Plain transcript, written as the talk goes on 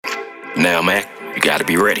Now, Mac, you gotta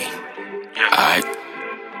be ready. Yeah. Alright?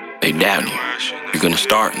 They down you. You're gonna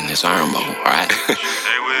start in this iron mode, alright?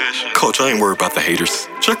 Coach, I ain't worried about the haters.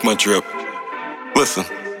 Check my drip. Listen,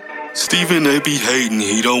 Steven, they be hating,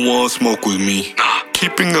 he don't want smoke with me. Nah.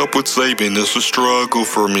 Keeping up with Saban is a struggle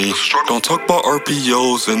for me. Don't talk about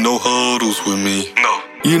RPOs and no huddles with me. No.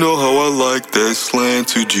 You know how I like that slant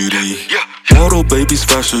to Judy. Yeah. Model baby's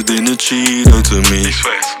faster than a cheetah to me. He's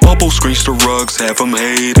fast. Bubble screens to rugs, have them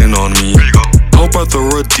hating on me. There you go. Hope I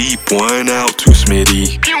throw a deep one out to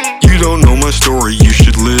Smitty. Pew. You don't know my story, you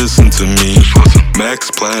should listen to me. Listen. Max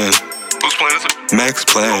Plan, Whose plan is it? Max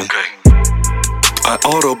Plan. Okay. I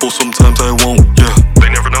audible, sometimes I won't, yeah. They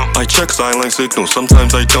never know. I check silent signals,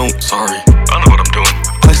 sometimes I don't, sorry. I know what I'm doing.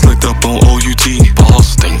 I slicked up on OUT, balls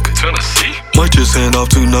stink. Tennessee? Might just hand off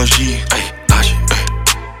to Najee, ay, Najee,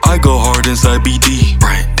 ay. I go hard inside BD,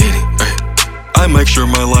 Brian did it, ay. I make sure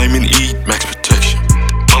my linemen eat, max protection.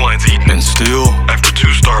 My line's eating. And still, After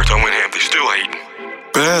 2 starts, I went ham. They still hating.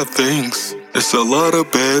 bad things. It's a lot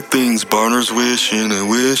of bad things. Barners wishing and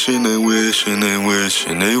wishing and wishing and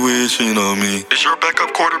wishing. They wishing on me. Is your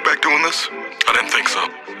backup quarterback doing this? I didn't think so.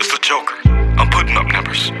 It's the Joker. I'm putting up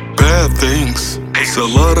numbers. Bad things. It's a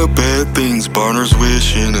lot of bad things. Barners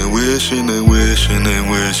wishing and wishing and wishing and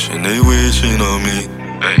wishing. They wishing on me.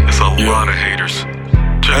 Hey, it's a lot of haters.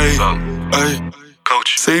 Check Hey, this out. hey.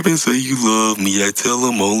 Coach. Saban say you love me, I tell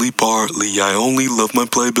him only partly. I only love my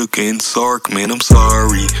playbook and Sark, man, I'm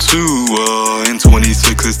sorry. Tua in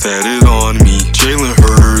 26 is tatted on me. Jalen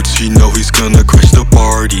Hurts, you know he's gonna crash the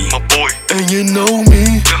party. My boy. And you know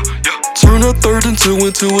me, Yeah. turn a third into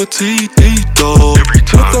a TD dog. Every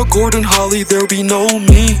time. Without Gordon Holly, there'll be no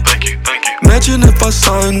me. Thank you. Thank you. Imagine if I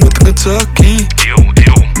signed with Kentucky.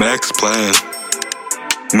 Deal. Max Plan,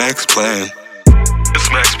 Max Plan. It's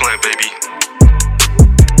Max Plan, baby.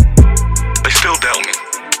 They still doubt me.